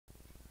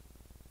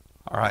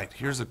All right,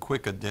 here's a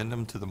quick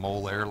addendum to the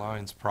Mole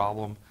Airlines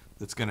problem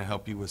that's going to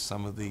help you with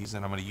some of these,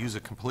 and I'm going to use a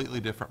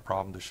completely different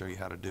problem to show you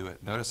how to do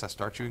it. Notice I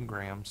start you in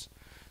grams,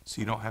 so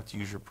you don't have to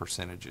use your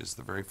percentages.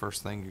 The very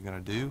first thing you're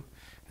going to do,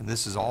 and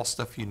this is all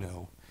stuff you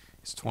know,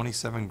 is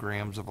 27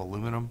 grams of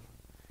aluminum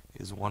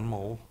is 1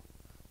 mole.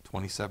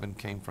 27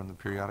 came from the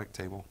periodic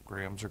table.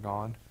 Grams are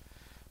gone.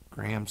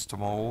 Grams to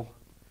mole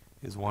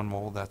is 1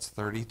 mole. That's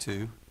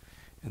 32.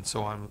 And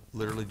so I'm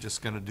literally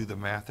just going to do the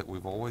math that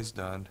we've always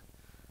done.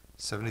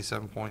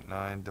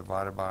 77.9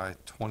 divided by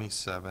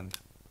 27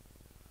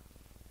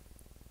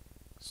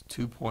 is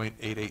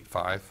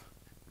 2.885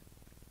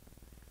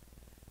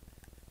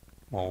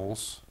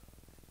 moles,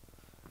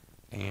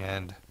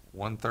 and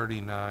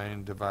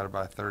 139 divided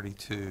by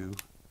 32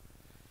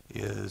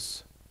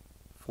 is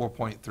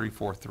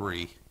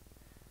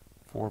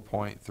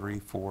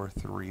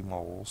 4.343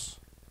 moles.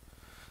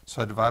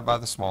 So I divide by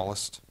the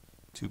smallest,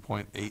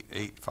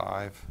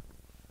 2.885,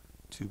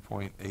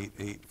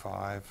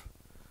 2.885.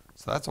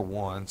 So that's a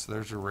 1, so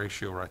there's your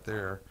ratio right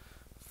there.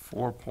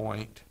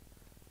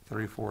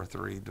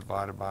 4.343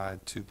 divided by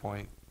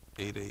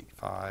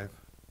 2.885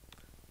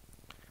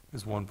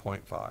 is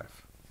 1.5.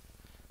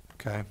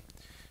 Okay.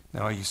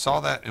 Now you saw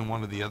that in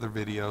one of the other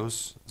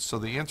videos, so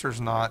the answer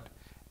is not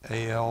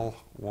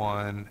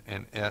AL1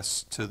 and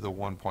S to the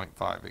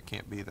 1.5. It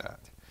can't be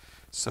that.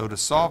 So to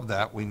solve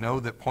that, we know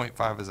that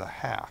 0.5 is a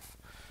half.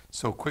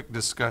 So quick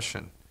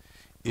discussion.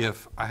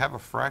 If I have a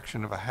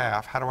fraction of a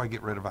half, how do I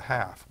get rid of a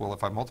half? Well,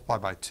 if I multiply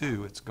by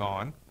 2, it's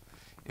gone.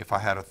 If I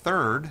had a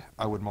third,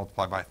 I would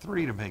multiply by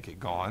 3 to make it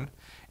gone.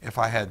 If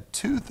I had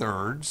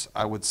 2/3,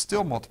 I would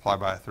still multiply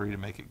by 3 to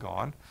make it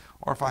gone.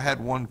 Or if I had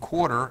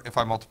 1/4, if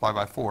I multiply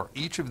by 4.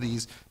 Each of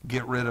these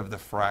get rid of the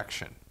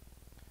fraction.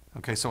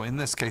 Okay, so in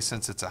this case,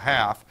 since it's a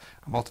half,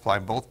 I multiply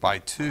both by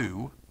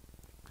 2.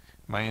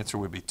 My answer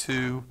would be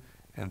 2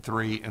 and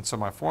 3, and so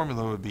my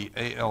formula would be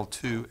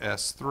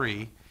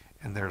AL2S3,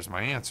 and there's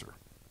my answer.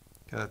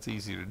 Okay, that's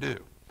easy to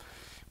do.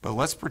 But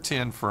let's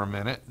pretend for a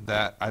minute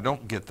that I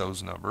don't get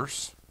those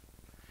numbers.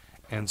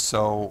 And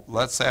so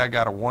let's say I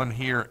got a 1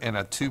 here and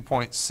a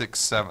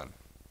 2.67.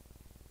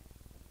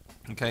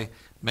 Okay,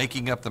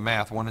 making up the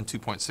math, 1 and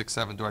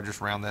 2.67, do I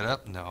just round that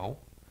up? No.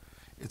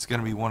 It's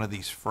going to be one of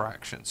these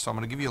fractions. So I'm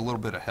going to give you a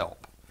little bit of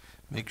help.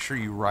 Make sure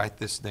you write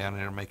this down,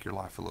 and it'll make your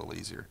life a little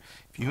easier.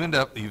 If you end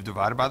up, you've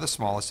divided by the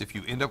smallest. If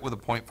you end up with a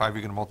 0.5,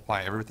 you're going to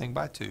multiply everything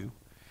by 2.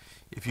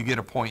 If you get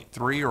a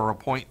 0.3 or a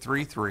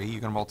 0.33,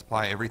 you're going to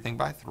multiply everything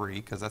by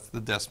 3, because that's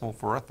the decimal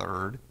for a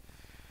third.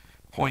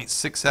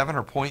 0.67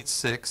 or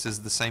 0.6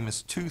 is the same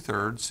as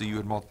 2/3, so you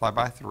would multiply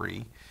by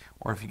 3.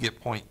 Or if you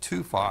get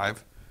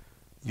 0.25,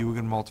 you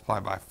would multiply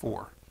by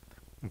 4.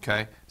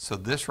 Okay, so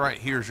this right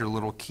here is your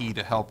little key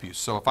to help you.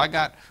 So if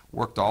I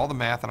worked all the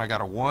math and I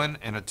got a 1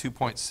 and a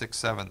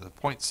 2.67, the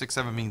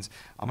 0.67 means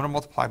I'm going to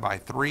multiply by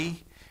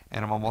 3,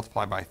 and I'm going to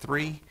multiply by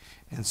 3,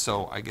 and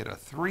so I get a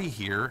 3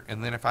 here.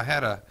 And then if I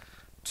had a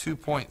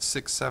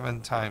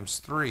 2.67 times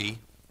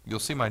 3, you'll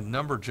see my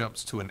number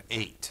jumps to an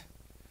 8.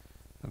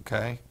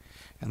 Okay,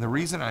 and the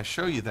reason I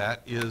show you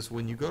that is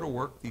when you go to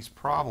work these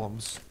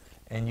problems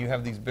and you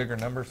have these bigger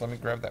numbers. Let me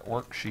grab that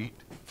worksheet.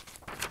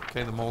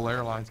 Okay, the Mole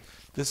Airlines.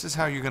 This is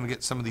how you're going to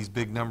get some of these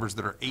big numbers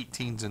that are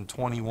 18s and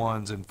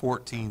 21s and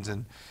 14s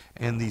and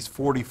these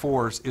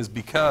 44s, is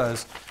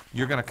because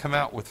you're going to come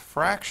out with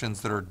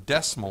fractions that are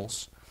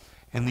decimals,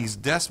 and these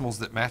decimals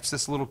that match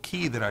this little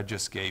key that I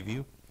just gave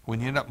you.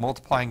 When you end up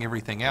multiplying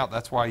everything out,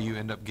 that's why you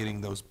end up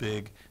getting those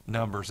big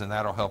numbers, and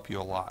that'll help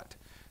you a lot.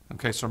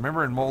 Okay, so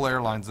remember in Mole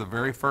Airlines, the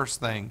very first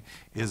thing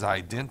is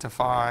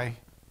identify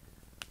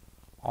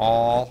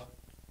all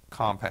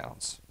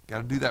compounds. Got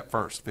to do that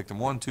first. Victim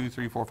 1, 2,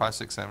 3, 4, 5,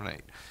 6, 7,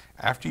 8.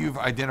 After you've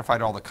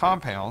identified all the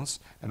compounds,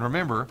 and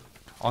remember,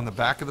 on the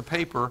back of the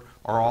paper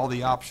are all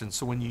the options.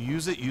 So when you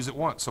use it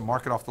once. So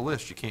mark it off the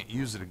list. You can't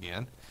use it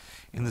again.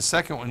 In the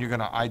second one, you're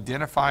going to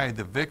identify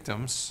the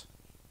victims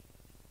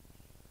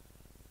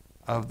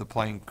of the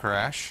plane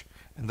crash,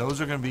 and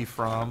those are going to be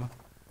from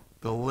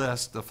the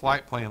list, the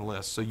flight plan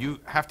list. So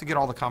you have to get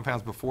all the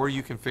compounds before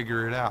you can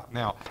figure it out.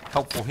 Now,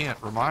 helpful hint,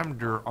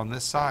 reminder on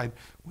this side,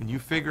 when you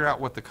figure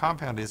out what the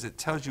compound is, it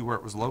tells you where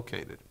it was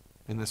located.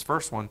 In this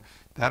first one,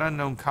 that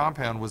unknown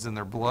compound was in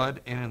their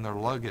blood and in their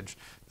luggage.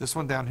 This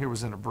one down here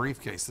was in a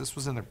briefcase. This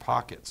was in their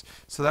pockets.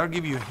 So that'll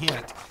give you a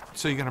hint.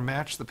 So you're going to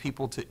match the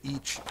people to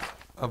each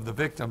of the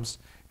victims,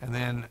 and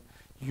then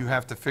you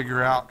have to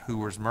figure out who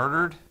was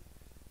murdered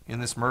in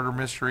this murder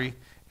mystery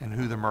and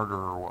who the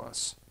murderer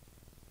was.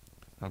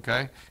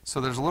 Okay,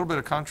 so there's a little bit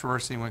of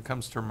controversy when it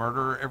comes to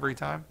murderer every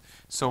time.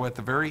 So at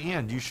the very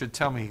end, you should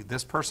tell me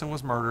this person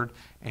was murdered,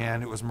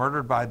 and it was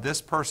murdered by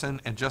this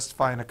person, and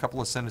justify in a couple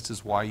of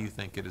sentences why you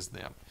think it is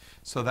them.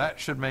 So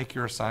that should make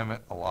your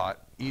assignment a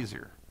lot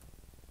easier.